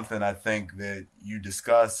it's something I think that you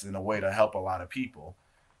discuss in a way to help a lot of people.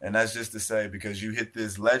 And that's just to say, because you hit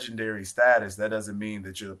this legendary status, that doesn't mean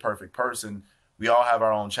that you're the perfect person. We all have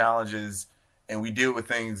our own challenges and we deal with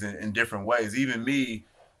things in different ways. Even me,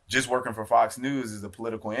 just working for Fox News as a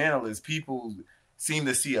political analyst, people seem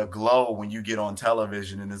to see a glow when you get on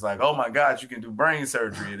television, and it's like, oh my God, you can do brain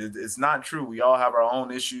surgery. It's not true. We all have our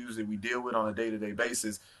own issues that we deal with on a day-to-day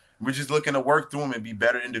basis. We're just looking to work through them and be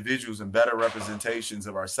better individuals and better representations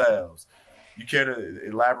of ourselves. You care to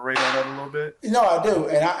elaborate on that a little bit? No, I do.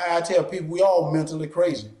 And I tell people we all mentally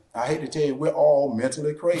crazy. I hate to tell you, we're all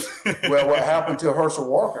mentally crazy. Well, what happened to Herschel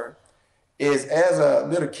Walker is, as a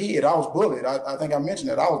little kid, I was bullied. I think I mentioned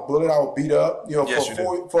that. I was bullied. I was beat up.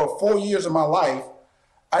 For 4 years of my life,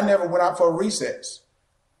 I never went out for a recess.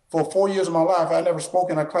 For 4 years of my life, I never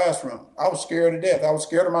spoke in a classroom. I was scared to death. I was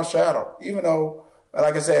scared of my shadow, even though,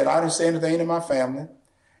 like I said, I didn't say anything to my family.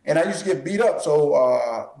 And I used to get beat up.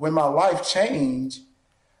 So when my life changed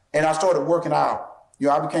and I started working out,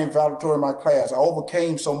 I became valedictorian in my class. I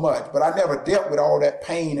overcame so much, but I never dealt with all that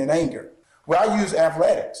pain and anger. Well, I use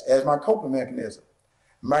athletics as my coping mechanism.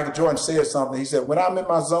 Michael Jordan said something. He said, when I'm in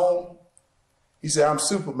my zone, he said, I'm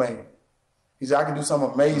Superman. He said, I can do some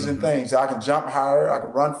amazing things. I can jump higher. I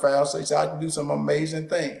can run faster. He said, I can do some amazing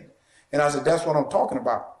things. And I said, that's what I'm talking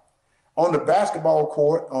about. On the basketball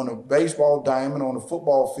court, on the baseball diamond, on the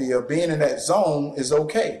football field, being in that zone is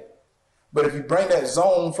okay. But if you bring that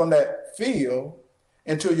zone from that field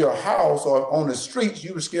into your house or on the streets,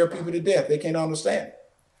 you would scare people to death. They can't understand it.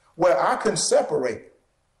 Well, I couldn't separate.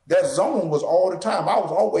 That zone was all the time. I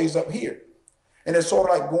was always up here. And it's sort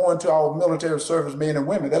of like going to our military service men and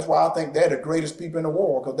women. That's why I think they're the greatest people in the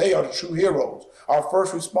world, because they are the true heroes. Our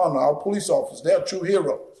first responder, our police officers, they're true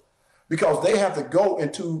heroes. Because they have to go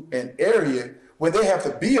into an area where they have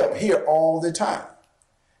to be up here all the time.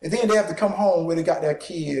 And then they have to come home where they got their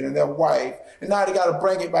kid and their wife, and now they got to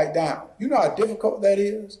bring it back down. You know how difficult that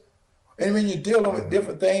is? And when you're dealing with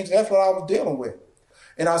different things, that's what I was dealing with.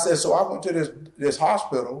 And I said, so I went to this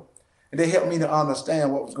hospital, and they helped me to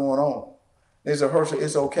understand what was going on. They said, Herschel,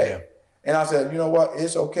 it's okay. Yeah. And I said, you know what?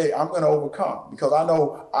 It's okay. I'm going to overcome, because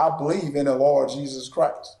I believe in the Lord Jesus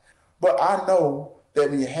Christ. But I know that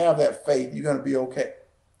when you have that faith, you're going to be okay.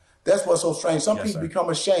 That's what's so strange. Some people become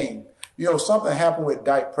ashamed. Something happened with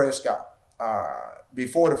Dak Prescott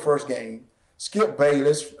before the first game. Skip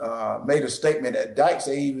Bayless made a statement that Dak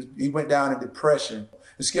said he went down in depression.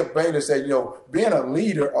 And Skip Bayless said, being a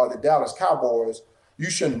leader of the Dallas Cowboys,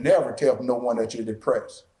 you should never tell no one that you're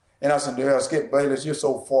depressed. And I said, Skip Bayless, you're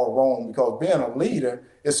so far wrong, because being a leader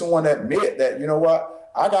is someone that admit that, you know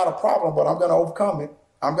what, I got a problem, but I'm going to overcome it.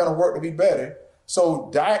 I'm going to work to be better. So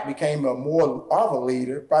Dak became more of a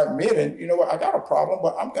leader by admitting, you know what, I got a problem,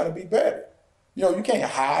 but I'm going to be better. You can't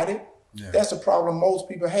hide it. Yeah. That's the problem most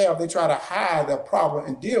people have. They try to hide their problem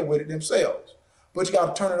and deal with it themselves. But you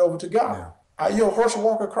got to turn it over to God. Yeah. Herschel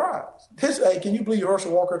Walker cries. Can you believe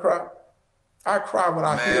Herschel Walker cried? I cry when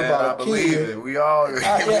I hear about a kid. It. We all,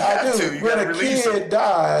 I do. When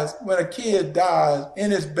a kid dies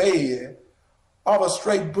in his bed of a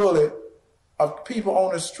stray bullet of people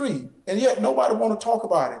on the street, and yet nobody want to talk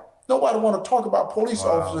about it. Nobody want to talk about police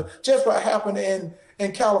officers. Just what happened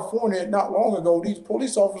in California not long ago, these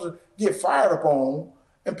police officers get fired upon,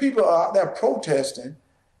 and people are out there protesting.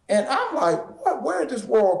 And I'm like, where is this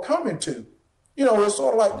world coming to? It's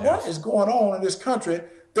sort of like, what is going on in this country?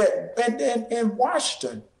 That in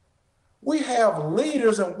Washington, we have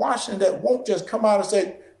leaders in Washington that won't just come out and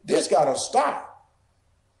say, this got to stop.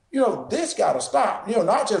 This got to stop.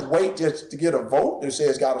 Not just wait just to get a vote that says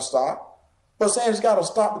it's got to stop, but saying it's got to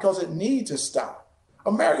stop because it needs to stop.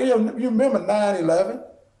 America, you remember 9/11?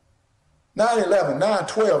 9/11,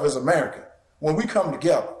 9/12 is America. When we come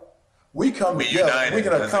together, we're going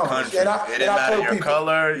to accomplish. And I told people,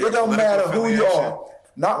 color, it don't matter who you are.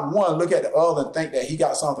 Not one look at the other and think that he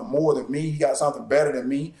got something more than me, he got something better than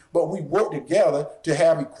me, but we work together to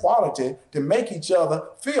have equality, to make each other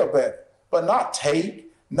feel better, but not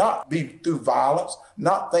not be through violence,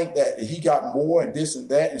 not think that he got more and this and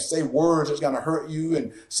that and say words that's going to hurt you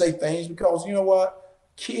and say things, because you know what?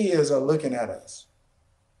 Kids are looking at us.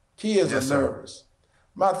 Kids are nervous.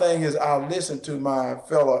 My thing is, I listen to my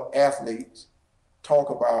fellow athletes talk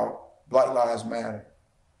about Black Lives Matter.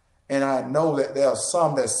 And I know that there are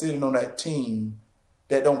some that's sitting on that team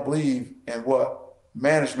that don't believe in what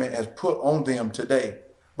management has put on them today.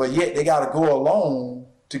 But yet they got to go along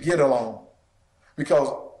to get along. Because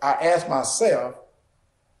I ask myself,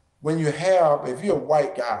 if you're a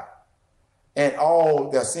white guy and all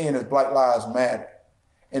they're seeing is Black Lives Matter,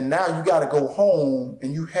 and now you got to go home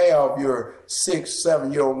and you have your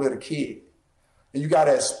 6-7-year-old little kid, and you got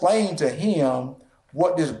to explain to him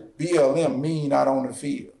what this BLM mean out on the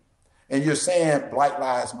field. And you're saying Black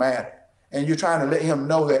Lives Matter. And you're trying to let him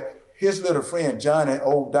know that his little friend Johnny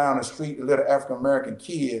over down the street, a little African-American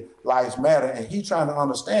kid, lives matter, and he trying to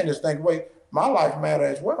understand this thing, wait, my life matter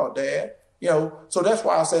as well, Dad. So that's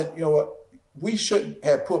why I said, you know what, we shouldn't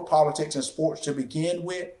have put politics in sports to begin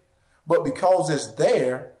with, but because it's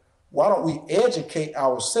there, why don't we educate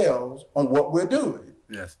ourselves on what we're doing?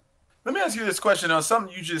 Yes. Let me ask you this question on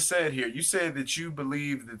something you just said here. You said that you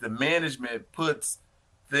believe that the management puts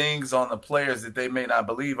things on the players that they may not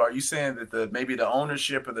believe. Are you saying that maybe the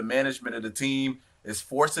ownership or the management of the team is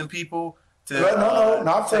forcing people to no,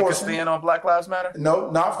 not take forcing. a stand on Black Lives Matter? No,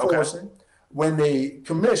 not forcing. Okay. When the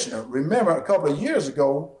commissioner, remember a couple of years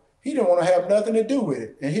ago, he didn't want to have nothing to do with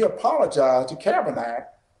it. And he apologized to Kaepernick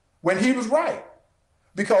when he was right.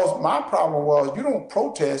 Because my problem was, you don't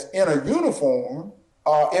protest in a uniform,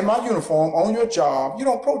 in my uniform, on your job. You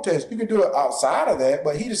don't protest. You can do it outside of that,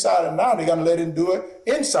 but he decided now they're going to let him do it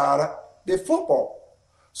inside of the football.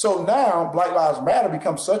 So now Black Lives Matter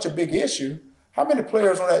becomes such a big issue. How many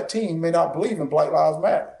players on that team may not believe in Black Lives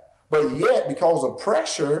Matter? But yet, because of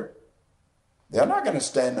pressure, they're not going to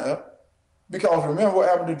stand up. Because remember what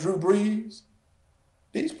happened to Drew Brees?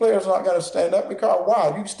 These players are not going to stand up because,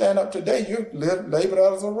 wow, you stand up today, you're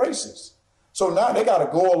labeled as a racist. So now they got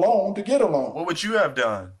to go along to get along. What would you have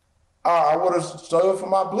done? I would have stood for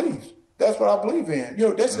my beliefs. That's what I believe in.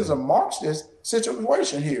 This is a Marxist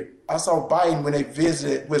situation here. I saw Biden when they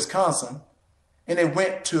visited Wisconsin, and they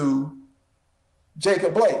went to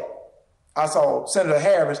Jacob Blake. I saw Senator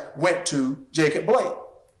Harris went to Jacob Blake.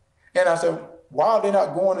 And I said, why are they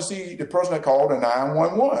not going to see the person that called the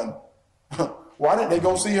 911? Why didn't they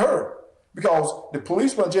go see her? Because the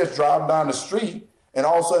police were just driving down the street and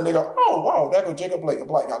all of a sudden they go, oh, wow, that goes Jacob Blake, a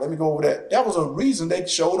black guy. Let me go over there. That was a reason they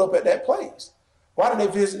showed up at that place. Why did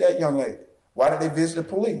they visit that young lady? Why did they visit the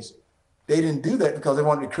police? They didn't do that because they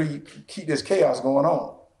wanted to keep this chaos going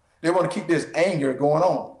on. They want to keep this anger going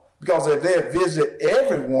on. Because if they visit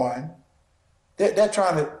everyone, they're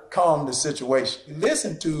trying to calm the situation.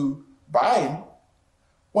 Listen to Biden.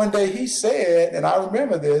 One day he said, and I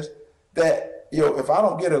remember this, that if I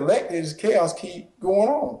don't get elected, this chaos keep going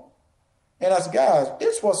on. And I said, guys,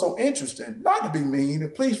 this was so interesting. Not to be mean,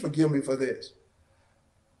 and please forgive me for this.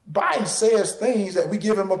 Biden says things that we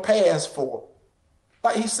give him a pass for.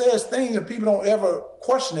 Like he says things that people don't ever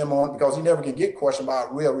question him on because he never can get questioned by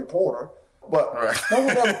a real reporter. But no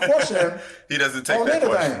one ever questioned him. He doesn't take on that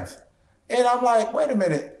anything. questions. And I'm like, wait a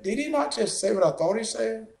minute. Did he not just say what I thought he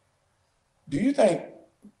said? Do you think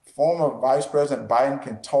former Vice President Biden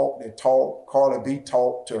can talk the talk, Carla B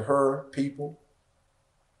talk to her people?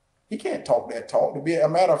 He can't talk that talk. To be a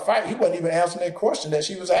matter of fact, he wasn't even answering that question that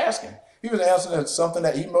she was asking. He was answering something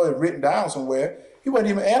that he might have written down somewhere. He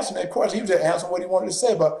wasn't even answering that question. He was just answering what he wanted to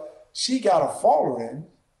say. But she got a following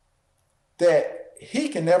that he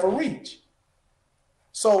can never reach.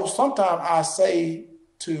 So sometimes I say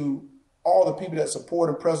to all the people that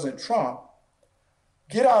supported President Trump,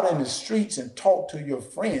 get out in the streets and talk to your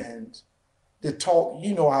friends that talk,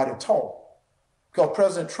 you know how to talk. Because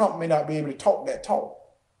President Trump may not be able to talk that talk.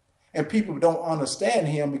 And people don't understand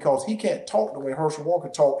him because he can't talk the way Herschel Walker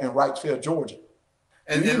talked in Wrightsville, Georgia.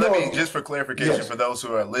 And let me, just for clarification, for those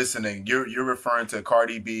who are listening, you're referring to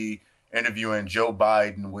Cardi B interviewing Joe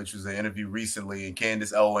Biden, which was an interview recently, and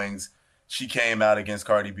Candace Owens, she came out against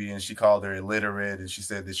Cardi B and she called her illiterate and she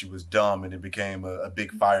said that she was dumb, and it became a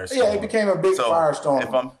big firestorm. Yeah, it became a big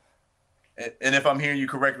firestorm. If I'm hearing you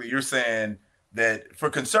correctly, you're saying that for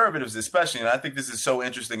conservatives especially, and I think this is so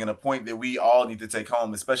interesting and a point that we all need to take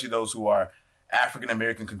home, especially those who are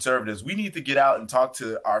African-American conservatives, we need to get out and talk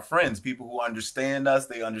to our friends, people who understand us,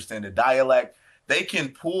 they understand the dialect. They can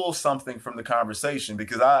pull something from the conversation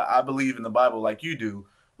because I believe in the Bible like you do.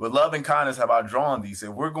 With love and kindness have I drawn thee. So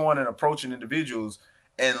if we're going and approaching individuals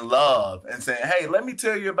in love and saying, hey, let me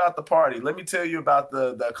tell you about the party. Let me tell you about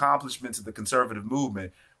the accomplishments of the conservative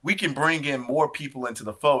movement. We can bring in more people into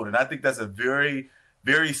the fold. And I think that's a very,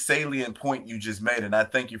 very salient point you just made. And I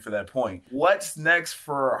thank you for that point. What's next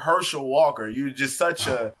for Herschel Walker? You're just such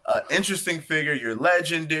an interesting figure. You're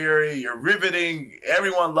legendary. You're riveting.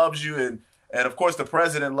 Everyone loves you. And of course, the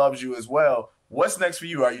president loves you as well. What's next for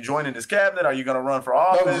you? Are you joining his cabinet? Are you going to run for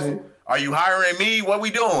office? Are you hiring me? What we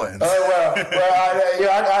doing? If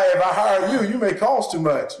I hire you may cost too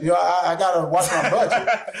much. I got to watch my budget.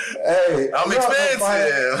 Hey, I'm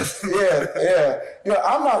expensive. Yeah.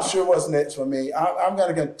 I'm not sure what's next for me. I'm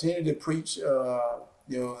going to continue to preach,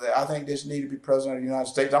 that I think this need to be president of the United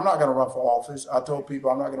States. I'm not going to run for office. I told people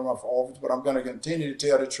I'm not going to run for office, but I'm going to continue to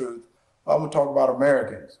tell the truth. I'm going to talk about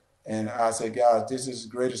Americans. And I say, guys, this is the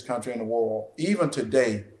greatest country in the world. Even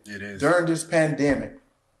today, it is. During this pandemic,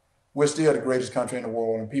 we're still the greatest country in the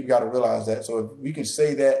world, and people got to realize that. So if we can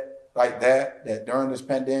say that like that during this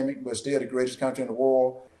pandemic, we're still the greatest country in the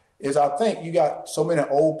world, is I think you got so many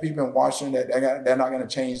old people in Washington that they're not going to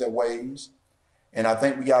change their ways. And I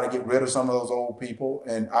think we got to get rid of some of those old people.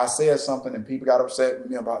 And I said something and people got upset with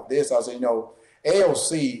me about this. I said,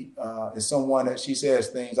 AOC is someone that she says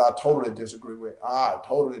things I totally disagree with. I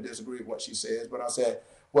totally disagree with what she says. But I said,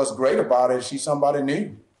 what's great about it is she's somebody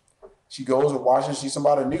new. She goes to Washington, she's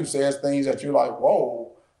somebody new, says things that you're like,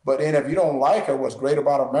 whoa. But then if you don't like her, what's great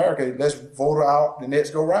about America, let's vote her out the next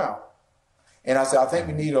go round. And I said, I think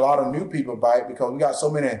we need a lot of new people back because we got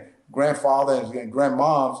so many grandfathers and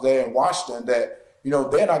grandmoms there in Washington that,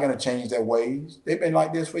 they're not going to change their ways. They've been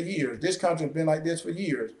like this for years. This country's been like this for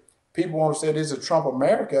years. People want to say this is Trump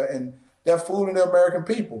America, and they're fooling the American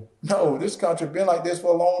people. No, this country's been like this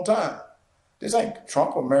for a long time. This ain't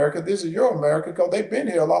Trump America. This is your America because they've been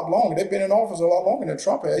here a lot longer. They've been in office a lot longer than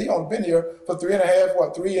Trump has. He only been here for 3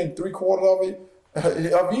 3/4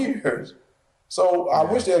 of years. So I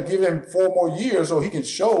wish they'd give him 4 more years so he can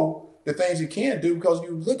show the things he can do, because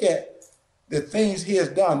you look at the things he has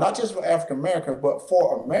done, not just for African Americans, but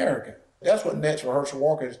for America. That's what next for Herschel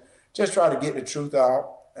Walker is. Just try to get the truth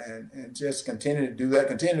out and just continue to do that,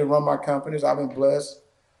 continue to run my companies. I've been blessed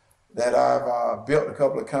that I've built a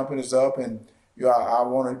couple of companies up, and I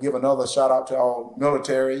want to give another shout out to our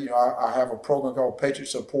military. I have a program called Patriot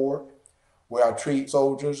Support where I treat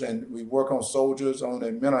soldiers, and we work on soldiers on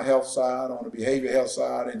the mental health side, on the behavioral health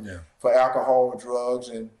side, and for alcohol, drugs,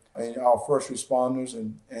 and our first responders,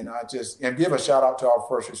 and I just give a shout out to our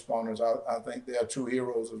first responders. I think they are true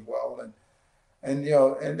heroes as well, and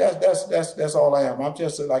that's all I am. I'm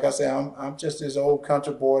just, like I say, I'm just this old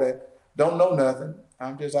country boy that don't know nothing.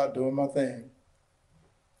 I'm just out doing my thing.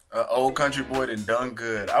 Old country boy and done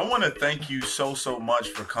good. I want to thank you so much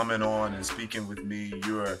for coming on and speaking with me.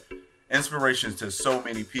 You're inspiration to so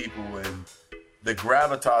many people, and the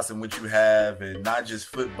gravitas in which you have, and not just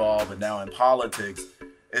football, but now in politics,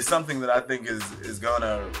 is something that I think is going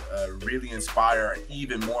to really inspire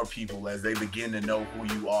even more people as they begin to know who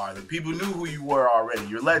you are. The people knew who you were already.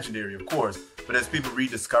 You're legendary, of course, but as people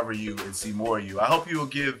rediscover you and see more of you, I hope you will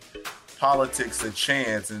give politics a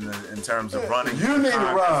chance in terms of running. You need to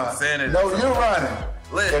run. No, you're running.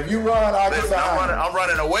 If you run, I get behind. I'm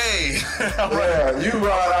running away. You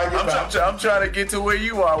run, I get behind. I'm trying to get to where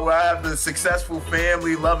you are, where I have the successful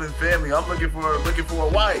family, loving family. I'm looking for a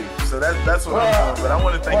wife. So that's what I'm doing. But I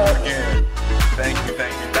want to thank you again.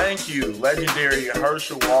 Thank you. Legendary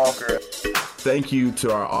Herschel Walker. Thank you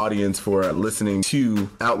to our audience for listening to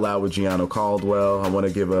Out Loud with Gianno Caldwell. I want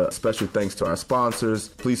to give a special thanks to our sponsors.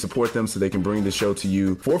 Please support them so they can bring the show to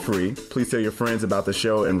you for free. Please tell your friends about the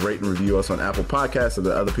show and rate and review us on Apple Podcasts so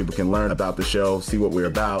that other people can learn about the show, see what we're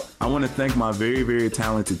about. I want to thank my very, very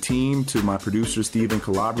talented team, to my producer, Stephen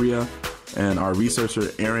Calabria, and our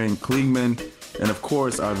researcher, Aaron Kliegman, and of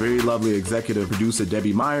course, our very lovely executive producer,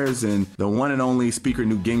 Debbie Myers, and the one and only speaker,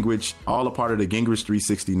 Newt Gingrich, all a part of the Gingrich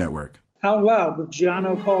 360 Network. Out Loud with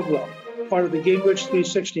Gianno Caldwell, part of the Gingrich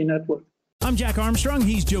 360 Network. I'm Jack Armstrong.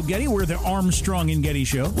 He's Joe Getty. We're the Armstrong and Getty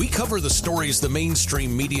Show. We cover the stories the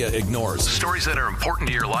mainstream media ignores. Stories that are important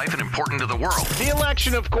to your life and important to the world. The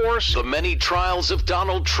election, of course. The many trials of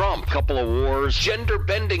Donald Trump. Couple of wars.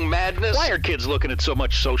 Gender-bending madness. Why are kids looking at so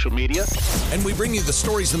much social media? And we bring you the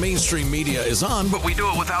stories the mainstream media is on, but we do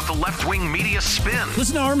it without the left-wing media spin.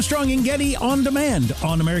 Listen to Armstrong and Getty on demand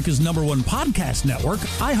on America's #1 podcast network,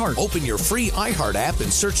 iHeart. Open your free iHeart app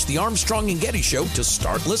and search The Armstrong and Getty Show to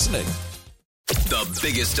start listening. The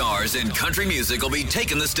biggest stars in country music will be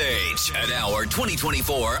taking the stage at our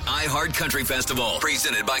 2024 iHeart Country Festival,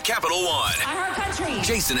 presented by Capital One. iHeart Country.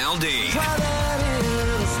 Jason Aldean,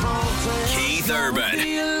 Keith Urban,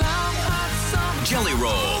 Jelly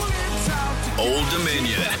Roll, Old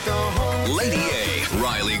Dominion, Lady A,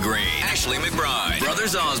 Riley Green, Ashley McBride,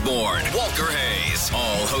 Brothers Osborne, Walker Hayes.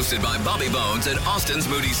 All hosted by Bobby Bones at Austin's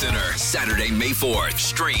Moody Center. Saturday, May 4th.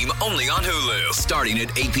 Stream only on Hulu. Starting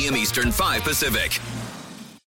at 8 p.m. Eastern, 5 Pacific.